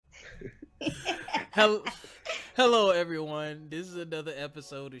Hello, hello, everyone. This is another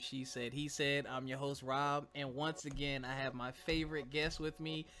episode of She Said, He Said. I'm your host, Rob, and once again, I have my favorite guests with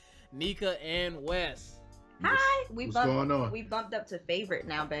me, Nika and Wes. Hi. What's going on? We bumped up to favorite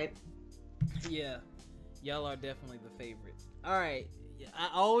now, babe. Yeah, y'all are definitely the favorites. All right, I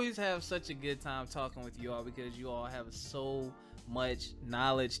always have such a good time talking with you all because you all have so much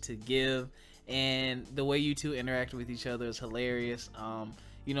knowledge to give, and the way you two interact with each other is hilarious.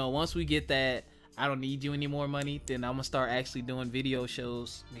 Once we get that I don't need you any more money, then I'm gonna start actually doing video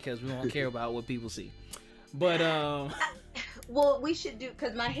shows because we won't care about what people see. But Well, we should do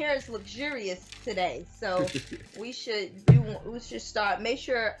because my hair is luxurious today, so we should start. Make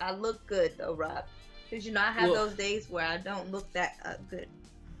sure I look good though, Rob, because I have those days where I don't look that good.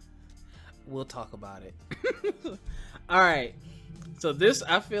 We'll talk about it. All right. So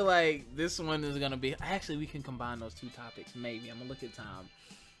I feel like this one is gonna be. Actually, we can combine those two topics. Maybe I'm gonna look at time.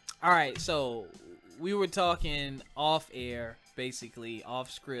 All right, so we were talking off air, basically off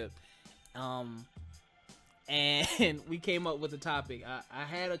script, and we came up with a topic. I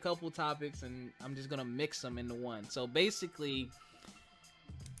had a couple topics, and I'm just gonna mix them into one. So basically,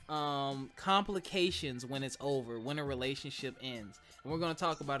 complications when it's over, when a relationship ends, and we're gonna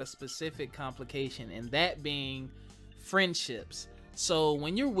talk about a specific complication, and that being friendships. So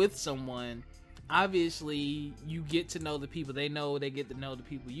when you're with someone, obviously you get to know the people they know, they get to know the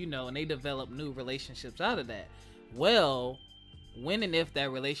people you know, and they develop new relationships out of that. Well, when and if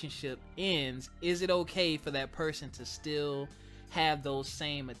that relationship ends, is it okay for that person to still have those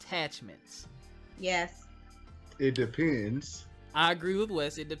same attachments? Yes. It depends. I agree with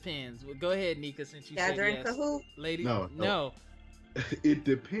Wes. It depends. Well, go ahead, Nika, since you said in yes. Kahoot? Lady? No. It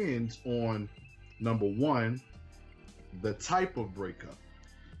depends on, number one, the type of breakup.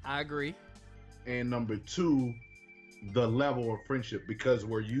 I agree. And number two, the level of friendship. Because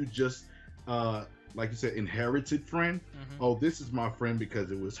were you just, like you said, inherited friend? Mm-hmm. Oh, this is my friend because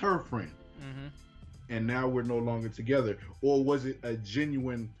it was her friend. Mm-hmm. And now we're no longer together. Or was it a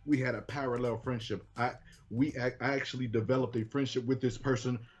genuine, we had a parallel friendship? I actually developed a friendship with this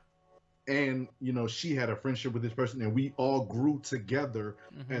person, and she had a friendship with this person, and we all grew together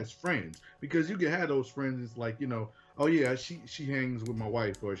as friends. Because you can have those friends, it's like, oh yeah, she hangs with my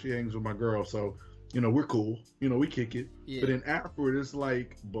wife, or she hangs with my girl, so we're cool, we kick it. Yeah. But then afterward, it's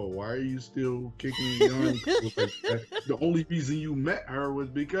like, but why are you still kicking yarn? The only reason you met her was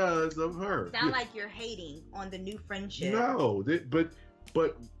because of her. Sound like you're hating on the new friendship. No,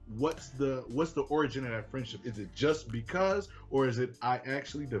 but what's the origin of that friendship? Is it just because, or is it I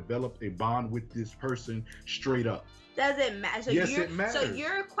actually developed a bond with this person straight up? Does it matter? So yes, it matters. So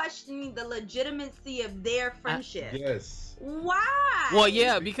you're questioning the legitimacy of their friendship. Yes. Why? Well,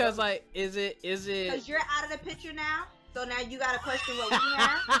 yeah, because like, is it? Because you're out of the picture now, so now you gotta question what we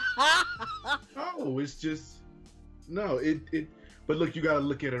have. No, it's just no. It. But look, you gotta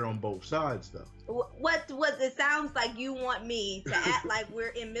look at it on both sides, though. What it sounds like you want me to act like we're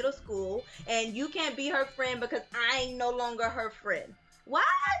in middle school and you can't be her friend because I'm no longer her friend. What?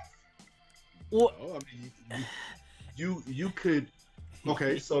 Well, I mean, you could.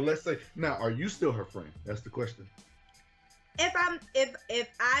 Okay, so let's say now, are you still her friend? That's the question. If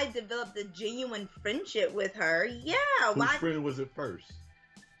I developed a genuine friendship with her, yeah. Whose friend was it first?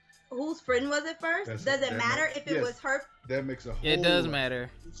 Whose friend was it first? Does it matter if it was her? That makes a whole. It does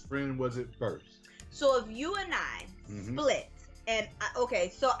matter. Whose friend was it first? So if you and I split, and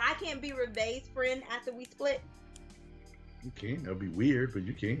so I can't be Reve's friend after we split. You can. That'll be weird, but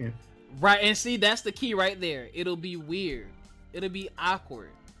you can. Right, and see, that's the key right there. It'll be weird. It'll be awkward.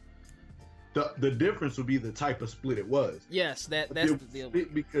 The difference would be the type of split it was. Yes, that's the deal.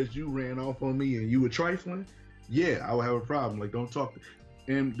 Because you ran off on me and you were trifling, yeah, I would have a problem. Like, don't talk.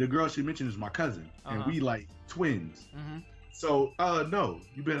 And the girl she mentioned is my cousin, and we like twins. Mm-hmm. So, no,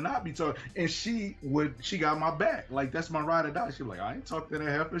 you better not be talking. And she got my back. Like, that's my ride or die. She was like, I ain't talking to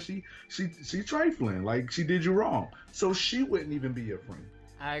that heifer. She trifling. Like, she did you wrong. So she wouldn't even be your friend.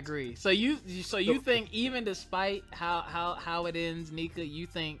 I agree. So you think even despite how it ends, Nika, you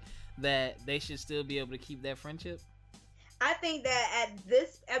think that they should still be able to keep that friendship? I think that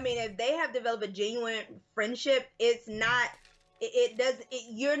if they have developed a genuine friendship, it's not.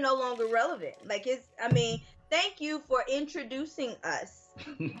 You're no longer relevant. Like thank you for introducing us.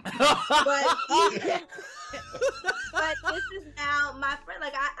 but this is now my friend.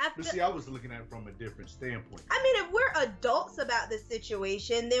 Like But see, I was looking at it from a different standpoint. I mean, if we're adults about the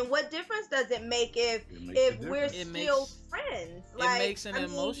situation, then what difference does it make if we're still friends? It makes an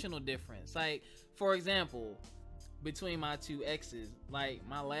emotional difference. Like, for example, between my two exes. Like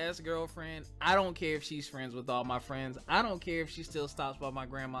my last girlfriend, I don't care if she's friends with all my friends. I don't care if she still stops by my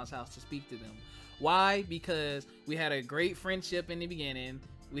grandma's house to speak to them. Why? Because we had a great friendship in the beginning.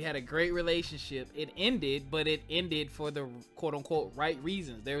 We had a great relationship. It ended, but it ended for the quote unquote right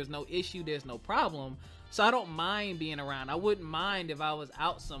reasons. There was no issue, there's no problem. So I don't mind being around. I wouldn't mind if I was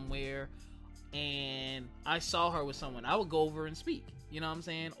out somewhere and I saw her with someone. I would go over and speak. You know what I'm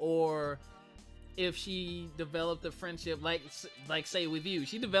saying? Or if she developed a friendship, like say with you,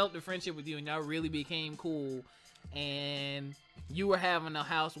 she developed a friendship with you and y'all really became cool, and you were having a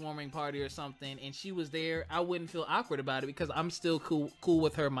housewarming party or something and she was there, I wouldn't feel awkward about it because I'm still cool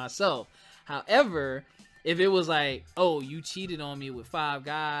with her myself. However, if it was like, oh, you cheated on me with 5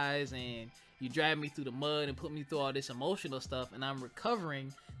 guys and you dragged me through the mud and put me through all this emotional stuff and I'm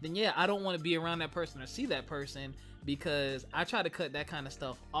recovering, then yeah, I don't want to be around that person or see that person, because I try to cut that kind of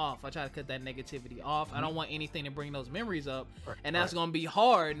stuff off. I try to cut that negativity off. I don't want anything to bring those memories up. And that's going to be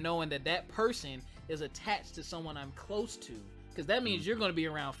hard knowing that that person is attached to someone I'm close to, because that means you're going to be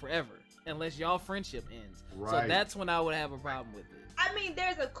around forever unless y'all friendship ends. So that's when I would have a problem with it. I mean,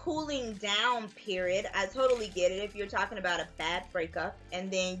 there's a cooling down period. I totally get it if you're talking about a bad breakup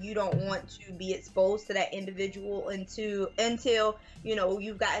and then you don't want to be exposed to that individual until you know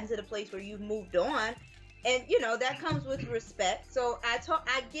you've gotten to the place where you've moved on, and you know that comes with respect. So I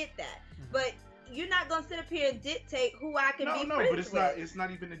get that, but you're not gonna sit up here and dictate who I can be friends with. No, but it's not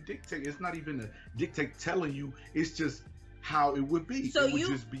even a dictate. It's not even a dictate telling you. It's just how it would be. So it would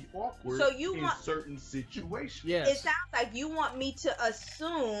just be awkward in certain situations. Yes. It sounds like you want me to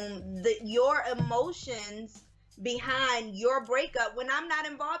assume that your emotions behind your breakup when I'm not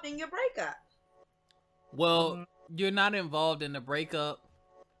involved in your breakup. Well, you're not involved in the breakup.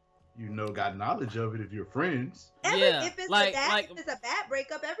 You know, got knowledge of it if you're friends. If it's a bad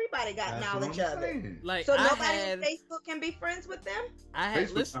breakup, everybody got knowledge of it. Like, so nobody on Facebook can be friends with them?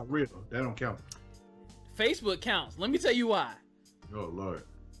 Facebook's not real. That don't count. Facebook counts. Let me tell you why. Oh Lord.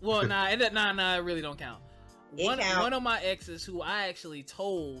 Well, it really don't count. One of my exes, who I actually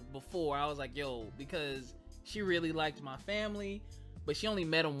told before, I was like, yo, because she really liked my family, but she only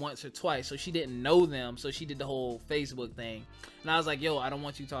met them once or twice, so she didn't know them, so she did the whole Facebook thing. And I was like, yo, I don't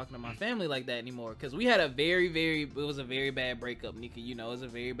want you talking to my family like that anymore, because we had it was a very bad breakup, Nika. You know, it was a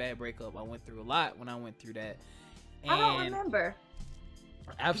very bad breakup. I went through a lot when I went through that. And I don't remember.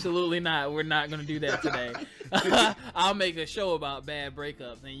 Absolutely not. We're not going to do that today. I'll make a show about bad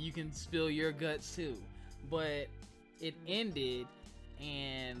breakups and you can spill your guts too. But it ended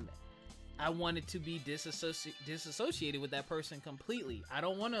and I wanted to be disassociated with that person completely. I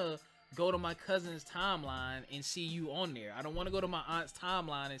don't want to go to my cousin's timeline and see you on there. I don't want to go to my aunt's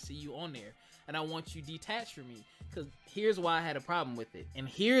timeline and see you on there. And I want you detached from me, because here's why I had a problem with it. And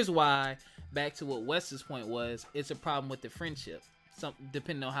here's why, back to what Wes's point was, it's a problem with the friendship.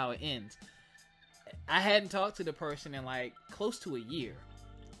 Depending on how it ends. I hadn't talked to the person in like close to a year,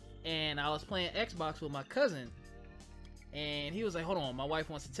 and I was playing Xbox with my cousin, and he was like, hold on, my wife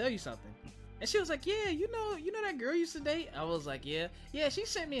wants to tell you something. And she was like, yeah, you know that girl you used to date? I was like, yeah, she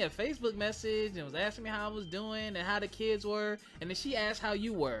sent me a Facebook message and was asking me how I was doing and how the kids were, and then she asked how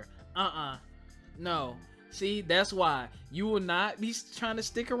you were. No. See, that's why you will not be trying to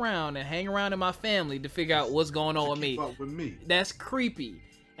stick around and hang around in my family to figure out what's going on with me. That's creepy.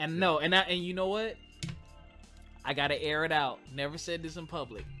 And no, and you know what? I gotta air it out. Never said this in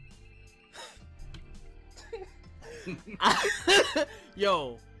public.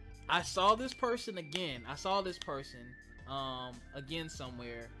 Yo, I saw this person again. Again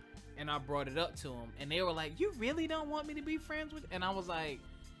somewhere, and I brought it up to them, and they were like, "You really don't want me to be friends with?" And I was like,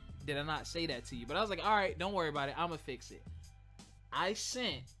 did I not say that to you? But I was like, all right, don't worry about it. I'm gonna fix it. I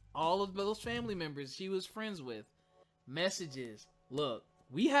sent all of those family members she was friends with messages. Look,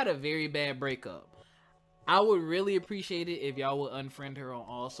 we had a very bad breakup. I would really appreciate it if y'all would unfriend her on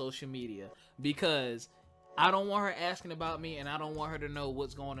all social media, because I don't want her asking about me, and I don't want her to know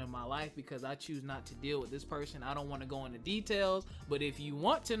what's going on in my life, because I choose not to deal with this person. I don't want to go into details, but if you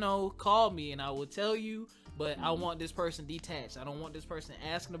want to know, call me and I will tell you. But I want this person detached. I don't want this person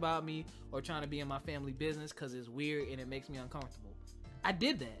asking about me or trying to be in my family business, because it's weird and it makes me uncomfortable. I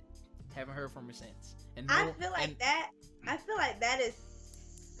did that. Haven't heard from her since. And I feel like that is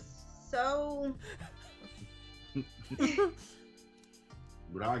so.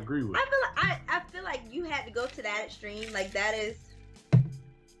 But I agree with. I feel like you had to go to that extreme. Like that is.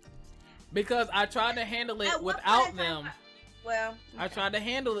 Because I tried to handle it without them. Well, okay. I tried to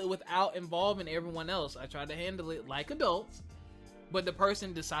handle it without involving everyone else. I tried to handle it like adults, but the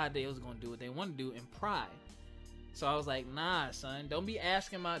person decided they was going to do what they want to do in pride. So I was like, nah, son, don't be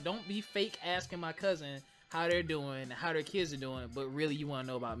fake asking my cousin how they're doing, how their kids are doing, but really you want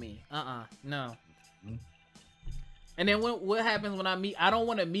to know about me. No. Mhm. And then what happens when I don't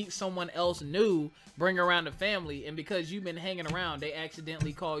want to meet someone else new, bring around the family, and because you've been hanging around, they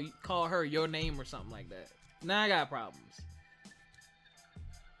accidentally call her your name or something like that. Now I got problems.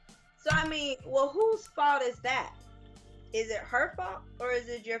 So I mean, well, whose fault is that? Is it her fault, or is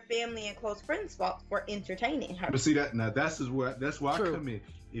it your family and close friends' fault for entertaining her? But see that now that's where True. I come in.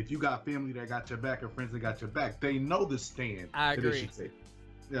 If you got family that got your back and friends that got your back, they know the stand I that they agree. should take.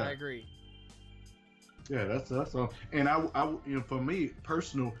 Yeah. I agree. Yeah, that's all. And I you know, for me,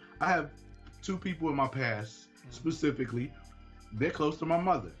 personal, I have two people in my past specifically. They're close to my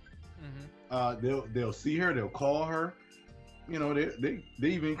mother. They'll see her, they'll call her. You know, they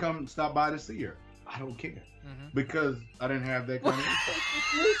even come stop by to see her. I don't care because I didn't have that kind of.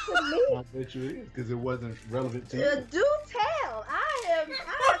 I bet you it is because it wasn't relevant to you. Do tell. I have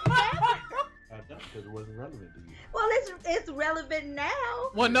I don't because it wasn't relevant to you. Well, it's relevant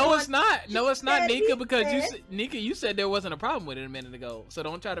now. Well, no, it's not. No, it's not, said Nika, he because said. you said there wasn't a problem with it a minute ago. So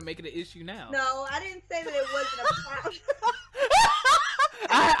don't try to make it an issue now. No, I didn't say that it wasn't a problem.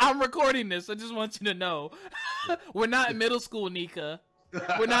 I'm recording this. I just want you to know. We're not in middle school, Nika.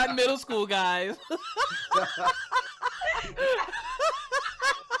 We're not in middle school, guys.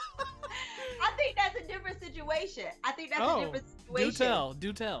 I think that's a different situation. A different situation.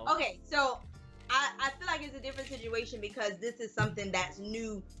 Do tell. Okay, so I feel like it's a different situation because this is something that's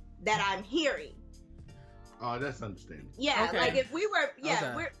new that I'm hearing. Oh, that's understandable. Yeah, Okay. like if we were,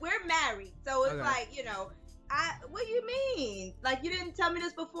 Okay. we're married, so it's Okay. like, you know, what do you mean? Like, you didn't tell me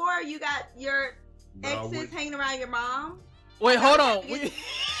this before? You got your No, I exes wouldn't. hanging around your mom? Wait, hold on.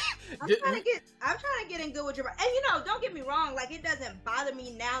 I'm trying to get in good with your mom. And you know, don't get me wrong, like it doesn't bother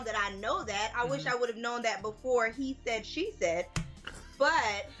me now that I know that. I wish I would have known that before he said, she said.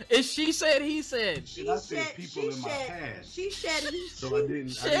 But It's she said, he said. she I said said, people she in my said, past. she said, So I didn't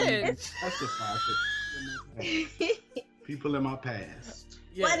Shit. specify. I said people in my past.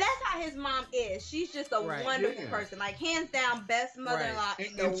 Yeah. But that's how his mom is. She's just a Right. wonderful Yeah. person. Like hands down, best mother-in-law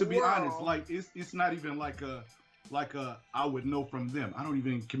in the And to be world. honest, like it's not even like a I would know from them. I don't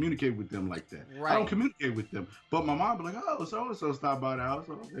even communicate with them like that. Right. I don't communicate with them. But my mom be like, oh, so and so stopped by the house.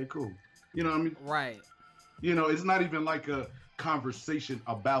 Oh, okay, cool. You know what I mean? Right. You know, it's not even like a conversation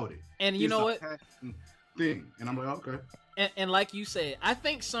about it. And you It's know a what? passion thing. And I'm like, okay. And like you said, I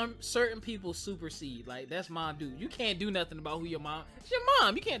think certain people supersede. Like, that's my dude. You can't do nothing about who your mom. It's your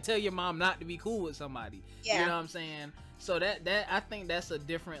mom. You can't tell your mom not to be cool with somebody. Yeah. You know what I'm saying? So that I think that's a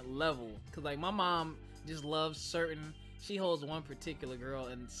different level. Cause like my mom just loves certain. She holds one particular girl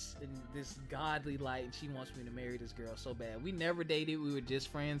in this godly light, and she wants me to marry this girl so bad. We never dated. We were just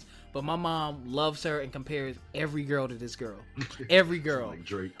friends. But my mom loves her and compares every girl to this girl. Every girl. Like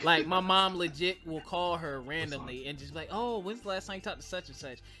Drake. Like my mom legit will call her randomly and just be like, oh, when's the last time you talked to such and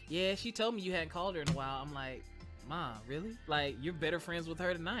such? Yeah, she told me you hadn't called her in a while. I'm like, Mom, really? Like, you're better friends with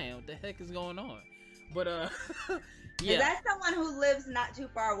her than I am. What the heck is going on? But yeah. Is that someone who lives not too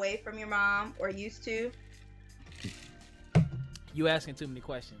far away from your mom or used to? You asking too many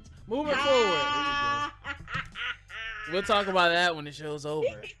questions. Moving forward. We'll talk about that when the show's over.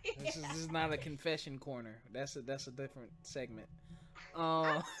 This is not a confession corner. That's a different segment.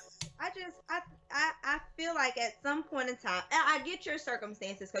 I feel like at some point in time, and I get your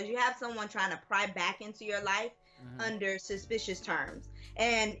circumstances because you have someone trying to pry back into your life under suspicious terms.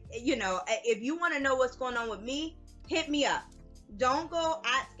 And, you know, if you want to know what's going on with me, hit me up. Don't go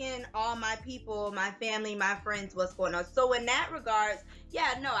asking all my people, my family, my friends what's going on. So in that regards,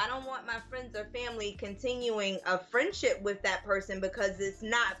 yeah, no, I don't want my friends or family continuing a friendship with that person because it's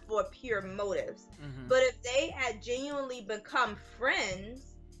not for pure motives. But if they had genuinely become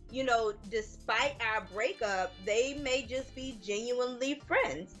friends, you know, despite our breakup, they may just be genuinely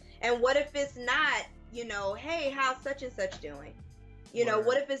friends. And what if it's not, you know, hey, how's such and such doing? You know,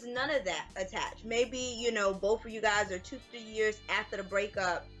 what if it's none of that attached? Maybe, you know, both of you guys are 2-3 years after the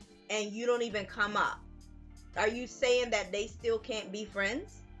breakup and you don't even come up. Are you saying that they still can't be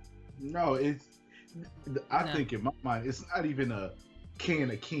friends? No, I think in my mind, it's not even a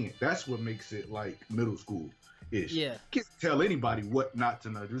can't. That's what makes it like middle school-ish. Yeah. You can't tell anybody what not to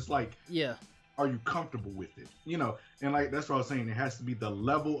know. Just like, yeah. Are you comfortable with it? You know, and like that's what I was saying. It has to be the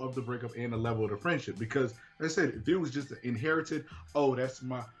level of the breakup and the level of the friendship. Because like I said, if it was just inherited, oh, that's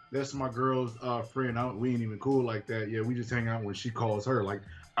my girl's friend. We ain't even cool like that. Yeah, we just hang out when she calls her. Like,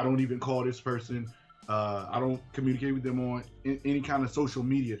 I don't even call this person. I don't communicate with them on any kind of social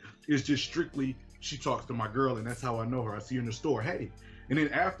media. It's just strictly she talks to my girl, and that's how I know her. I see her in the store. Hey, and then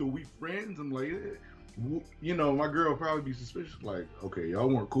after we friends, I'm like, you know, my girl would probably be suspicious. Like, okay, y'all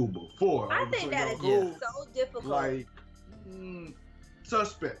weren't cool before. I All of a think sudden that y'all is cool. so difficult. Like,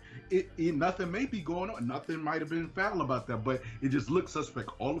 suspect. It nothing may be going on. Nothing might have been foul about that, but it just looks suspect.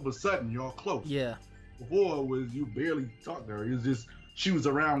 All of a sudden, y'all close. Yeah. Before it was you barely talked to her. It was just she was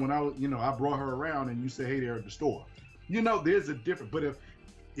around when I was, you know, I brought her around and you said, hey, there at the store. You know, there's a difference. But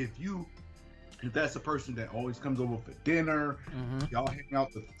if that's a person that always comes over for dinner, y'all hang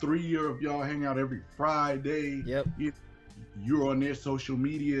out, the 3 of y'all hang out every Friday. Yep. You're on their social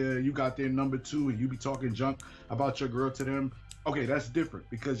media, you got their number 2, and you be talking junk about your girl to them. Okay, that's different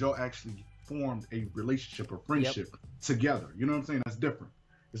because y'all actually formed a relationship or friendship together. You know what I'm saying? That's different.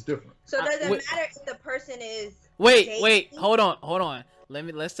 It's different. So does it wait. matter if the person is Wait, dating? hold on.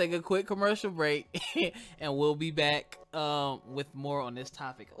 Let's take a quick commercial break, and we'll be back with more on this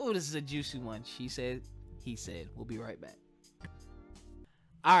topic. Oh, this is a juicy one. She said, he said. We'll be right back.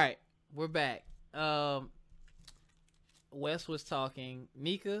 All right, we're back. Wes was talking.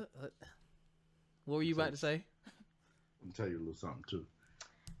 Nika, what were you about to say? I'll tell you a little something too.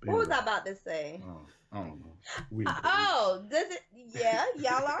 What was I about to say? I don't know. Does it? Yeah,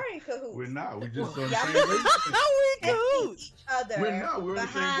 y'all are in cahoots. We're not. We're just on the Y'all same just wavelength. We're in cahoots. each other We're not. We're on the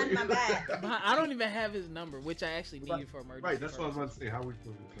same behind my wavelength. back. But I don't even have his number, which I actually needed for emergency. Right. That's what I was purposes. about to say. How we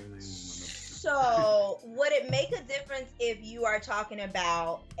supposed to say So, would it make a difference if you are talking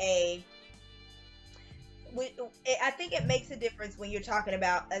about I think it makes a difference when you're talking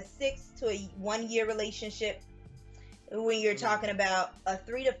about a 6 to a 1 year relationship, when you're talking about a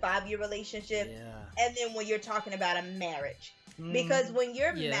 3 to 5 year relationship, and then when you're talking about a marriage. Because when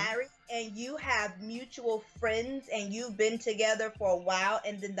you're married and you have mutual friends and you've been together for a while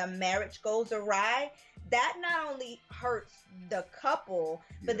and then the marriage goes awry, that not only hurts the couple,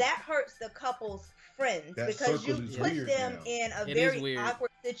 but that hurts the couple's friends, That because you circle is put weird them now. in a It is very weird.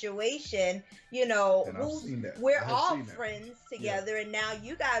 awkward situation. You know, And I've seen that. we're I have all seen that. friends together, and now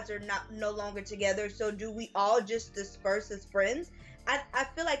you guys are no longer together. So do we all just disperse as friends? I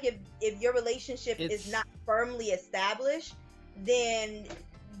feel like if your relationship is not firmly established, then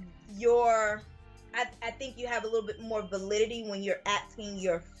I think you have a little bit more validity when you're asking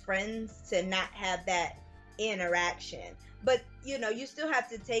your friends to not have that interaction. But you know, you still have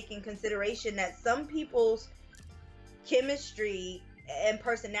to take in consideration that some people's chemistry and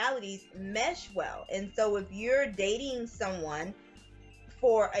personalities mesh well. And so if you're dating someone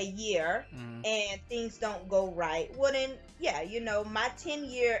for a year and things don't go right, well then, yeah, you know, my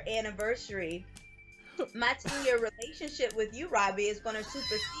 10-year anniversary, my 10-year relationship with you, Robbie, is going to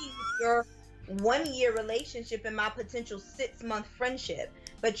supersede your 1-year relationship and my potential 6-month friendship.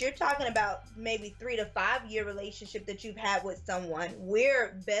 But you're talking about maybe 3 to 5 year relationship that you've had with someone.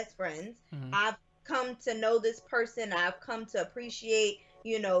 We're best friends. I've come to know this person. I've come to appreciate,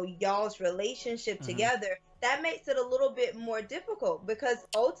 you know, y'all's relationship together. That makes it a little bit more difficult because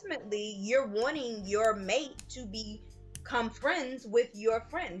ultimately you're wanting your mate to become friends with your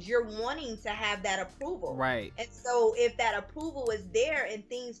friends. You're wanting to have that approval. Right. And so if that approval is there and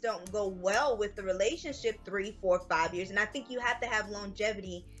things don't go well with the relationship 3, 4, 5 years, and I think you have to have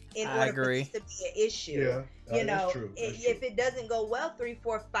longevity in order for this to be an issue. Yeah, you know, that's true. if it doesn't go well 3,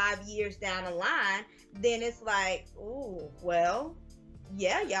 4, 5 years down the line, then it's like, ooh, well,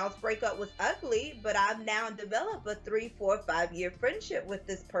 yeah, y'all's breakup was ugly, but I've now developed a 3, 4, 5 year friendship with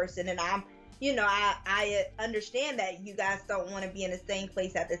this person, and I'm, you know, I understand that you guys don't want to be in the same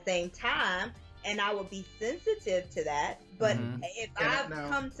place at the same time, and I would be sensitive to that. But if I've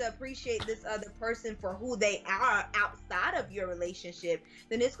come to appreciate this other person for who they are outside of your relationship,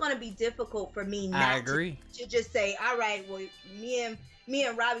 then it's going to be difficult for me not to just say, all right, well, me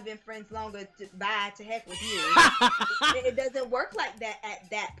and Robbie been friends longer. Bye, to heck with you. It doesn't work like that at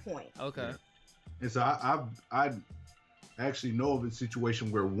that point. Okay. And so I actually know of a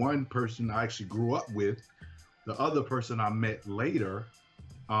situation where one person I actually grew up with, the other person I met later,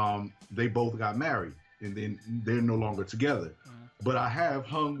 they both got married and then they're no longer together. But I have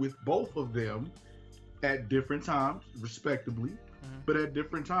hung with both of them at different times, respectively. But at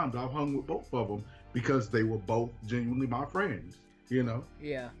different times, I've hung with both of them because they were both genuinely my friends, you know?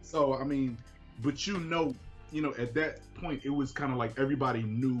 Yeah. So, I mean, but you know, at that point, it was kind of like everybody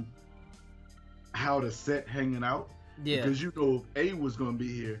knew how to set hanging out. Yeah. Because you know, if A was going to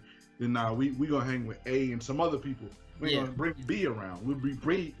be here, then we going to hang with A and some other people. We're going to bring B around.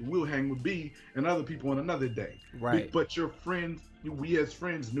 We'll hang with B and other people on another day. Right. But your friends, we as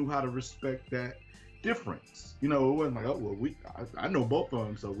friends knew how to respect that difference. You know, it wasn't like, oh, well, I know both of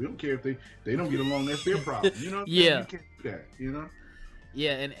them, so we don't care if they don't get along. That's their problem. You know? Yeah. You can't do that, you know?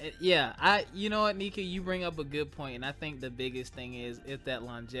 Yeah, and yeah, you know what, Nika, you bring up a good point, and I think the biggest thing is if that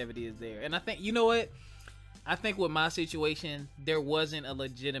longevity is there. And I think, you know what, I think with my situation, there wasn't a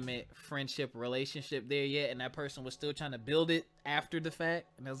legitimate friendship relationship there yet, and that person was still trying to build it after the fact.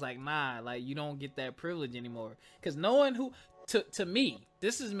 And I was like, nah, like, you don't get that privilege anymore. Because no one who, to me,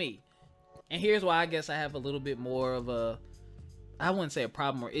 this is me, and here's why I guess I have a little bit more of a, I wouldn't say a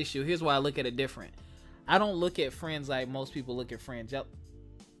problem or issue. Here's why I look at it different. I don't look at friends like most people look at friends.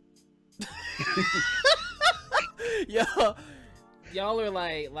 Y'all are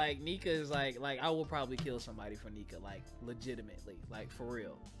like Nika is like I will probably kill somebody for Nika, like legitimately, like for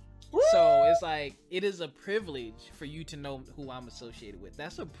real. Woo! So it's like it is a privilege for you to know who I'm associated with.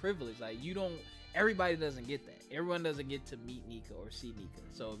 That's a privilege. Like everybody doesn't get that. Everyone doesn't get to meet Nika or see Nika.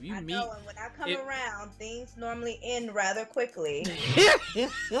 So if you I meet, know, and when I come around, things normally end rather quickly.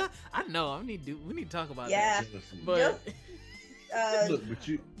 I know. We need to talk about that. But look,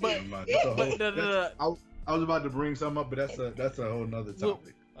 I was about to bring something up, but that's a whole nother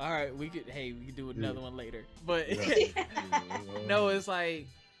topic. All right, we could do another one later. But no, it's like,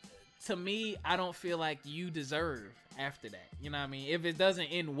 to me, I don't feel like you deserve after that. You know what I mean? If it doesn't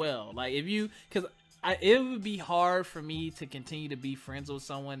end well, like because it would be hard for me to continue to be friends with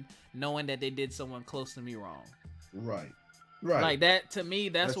someone knowing that they did someone close to me wrong. Right. Like that, to me,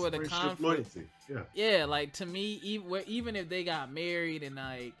 that's where the conflict. Loyalty. Yeah. Like to me, even if they got married and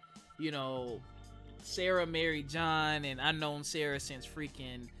like, you know, Sarah married John, and I've known Sarah since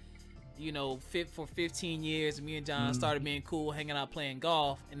freaking, you know, for 15 years. Me and John started being cool, hanging out, playing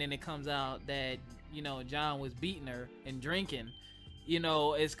golf, and then it comes out that, you know, John was beating her and drinking. You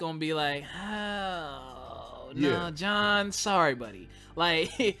know, it's gonna be like, oh no, John, sorry, buddy.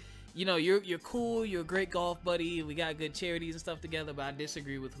 Like, you know, you're cool, you're a great golf buddy, we got good charities and stuff together, but I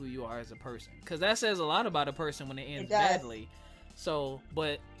disagree with who you are as a person, because that says a lot about a person when it ends badly. So,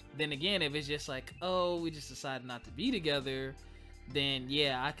 but then again, if it's just like, oh, we just decided not to be together, then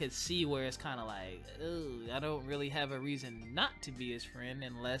yeah, I could see where it's kind of like, oh, I don't really have a reason not to be his friend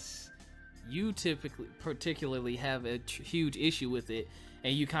unless you particularly have a huge issue with it,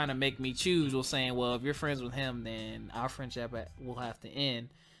 and you kind of make me choose. Well, saying, well, if you're friends with him, then our friendship will have to end.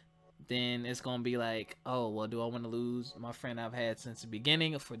 Then it's gonna be like, oh, well, do I want to lose my friend I've had since the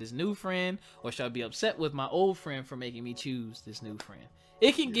beginning for this new friend, or should I be upset with my old friend for making me choose this new friend?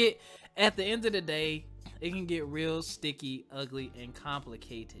 It can get, at the end of the day, it can get real sticky, ugly, and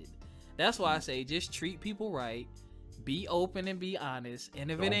complicated. That's why I say just treat people right, be open and be honest, and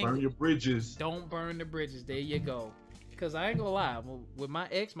if it ain't, don't burn your bridges. Don't burn the bridges. There you go. Cause I ain't gonna lie, with my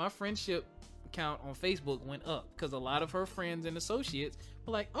ex, my friendship count on Facebook went up because a lot of her friends and associates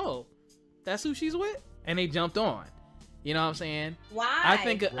were like, oh, that's who she's with, and they jumped on. You know what I'm saying? Why? I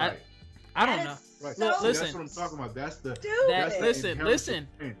think right. I don't know. Right. So listen, that's what I'm talking about. That's the listen.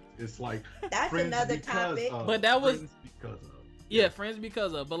 It's like that's another topic. But that was friends because of. Yeah, friends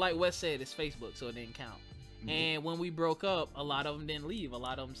because of. But like Wes said, it's Facebook, so it didn't count. Mm-hmm. And when we broke up, a lot of them didn't leave. A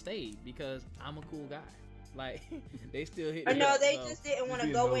lot of them stayed because I'm a cool guy. Like they still hit. Or no, they just didn't want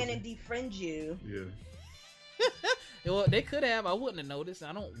to go in and defriend you. Yeah. Well, they could have. I wouldn't have noticed.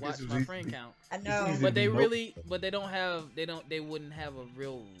 I don't watch my friend count. I know. But they wouldn't have a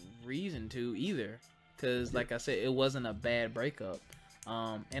real reason to either. Cause like I said, it wasn't a bad breakup.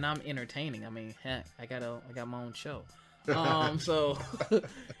 And I'm entertaining. I mean, heck, I got my own show. So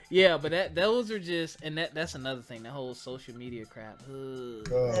yeah, but those are just, and that's another thing, that whole social media crap.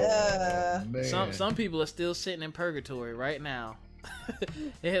 Some people are still sitting in purgatory right now.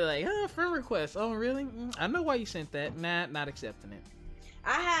 They're like, oh, friend request. Oh, really? I know why you sent that. Nah, not accepting it.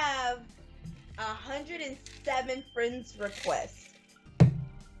 I have 107 friends requests.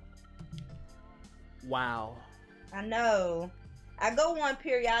 Wow. I know. I go on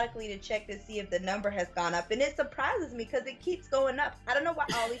periodically to check to see if the number has gone up, and it surprises me because it keeps going up. I don't know why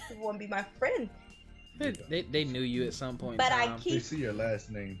all these people want to be my friend. They knew you at some point. But they see your last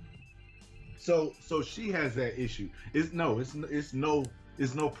name. So she has that issue. It's no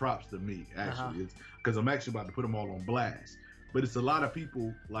props to me actually. It's because I'm actually about to put them all on blast. But it's a lot of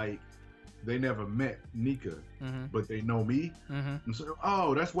people, like, they never met Nika, but they know me. And so,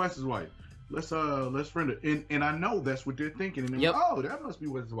 oh, that's Wes's wife. Let's friend her. And I know that's what they're thinking. And they're like, oh, that must be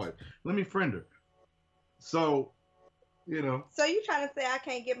Wes's wife. Let me friend her. So, you know. So you trying to say I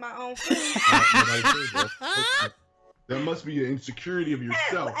can't get my own friend? That must be an insecurity of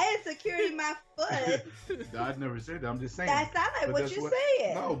yourself. Insecurity my foot. I'd never said that. I'm just saying. That sounds like what you're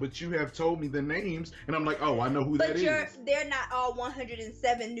saying. No, but you have told me the names, and I'm like, oh, I know who that is. But they're not all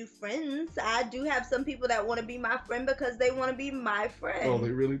 107 new friends. I do have some people that want to be my friend because they want to be my friend. Oh,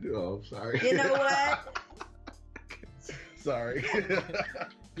 they really do. Oh, I'm sorry. You know what? Sorry.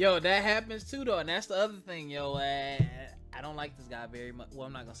 Yo, that happens too, though, and that's the other thing, yo. I don't like this guy very much. Well,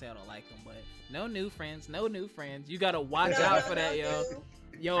 I'm not gonna say I don't like him, but no new friends, no new friends. You gotta watch out for that, yo.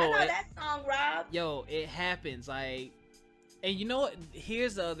 Yo, I know that song, Rob. Yo, it happens. Like, and you know what?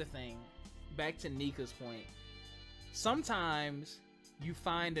 Here's the other thing. Back to Nika's point. Sometimes you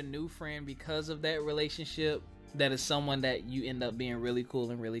find a new friend because of that relationship that is someone that you end up being really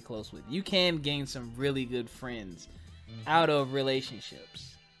cool and really close with. You can gain some really good friends out of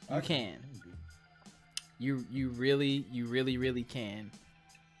relationships. You can. You really can.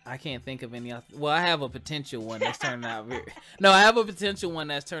 I can't think of any. Well, I have a potential one that's turning out. I have a potential one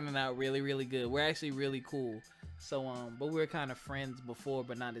that's turning out really, really good. We're actually really cool. So, but we were kind of friends before,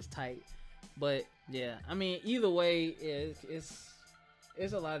 but not as tight. But yeah, I mean, either way,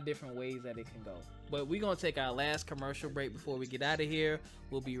 it's a lot of different ways that it can go. But we're gonna take our last commercial break before we get out of here.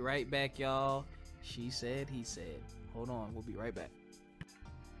 We'll be right back, y'all. She said, he said. Hold on, we'll be right back.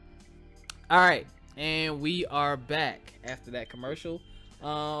 All right, and we are back after that commercial.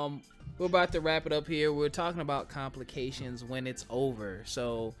 We're about to wrap it up here. We're talking about complications when it's over.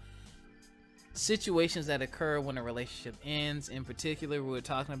 So situations that occur when a relationship ends. In particular, we're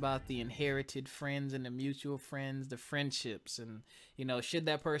talking about the inherited friends and the mutual friends, the friendships, and should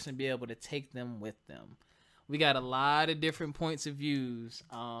that person be able to take them with them? We got a lot of different points of views.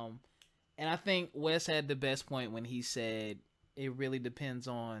 And I think Wes had the best point when he said it really depends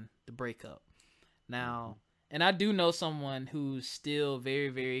on the breakup. Now, and I do know someone who's still very,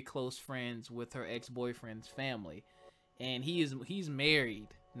 very close friends with her ex-boyfriend's family, and he's married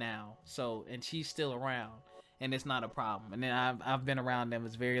now, and she's still around, and it's not a problem. And then I've been around them.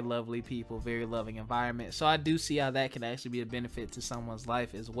 It's very lovely people, very loving environment. So I do see how that can actually be a benefit to someone's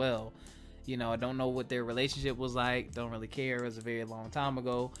life as well. I don't know what their relationship was like. Don't really care. It was a very long time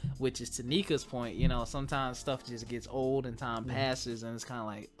ago, which is to Nika's point. Sometimes stuff just gets old and time passes, and it's kind of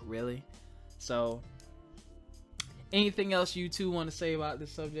like, really? So, anything else you two want to say about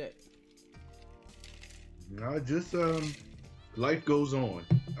this subject? No, just life goes on.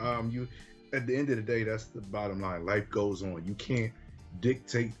 You at the end of the day, that's the bottom line. Life goes on. You can't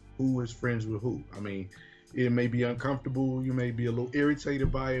dictate who is friends with who. I mean, it may be uncomfortable. You may be a little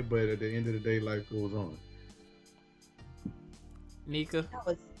irritated by it, but at the end of the day, life goes on. Nika?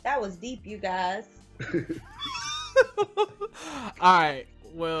 That was deep, you guys. All right.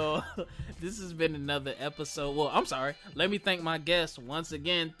 Well, this has been another episode. Well, I'm sorry. Let me thank my guests once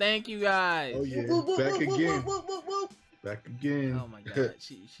again. Thank you, guys. Oh yeah, back again. Back again. Oh my God,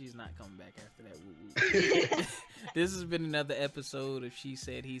 she's not coming back after that. This has been another episode of She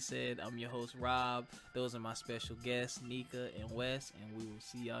Said, He Said. I'm your host, Rob. Those are my special guests, Nika and Wes, and we will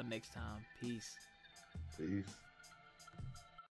see y'all next time. Peace. Peace.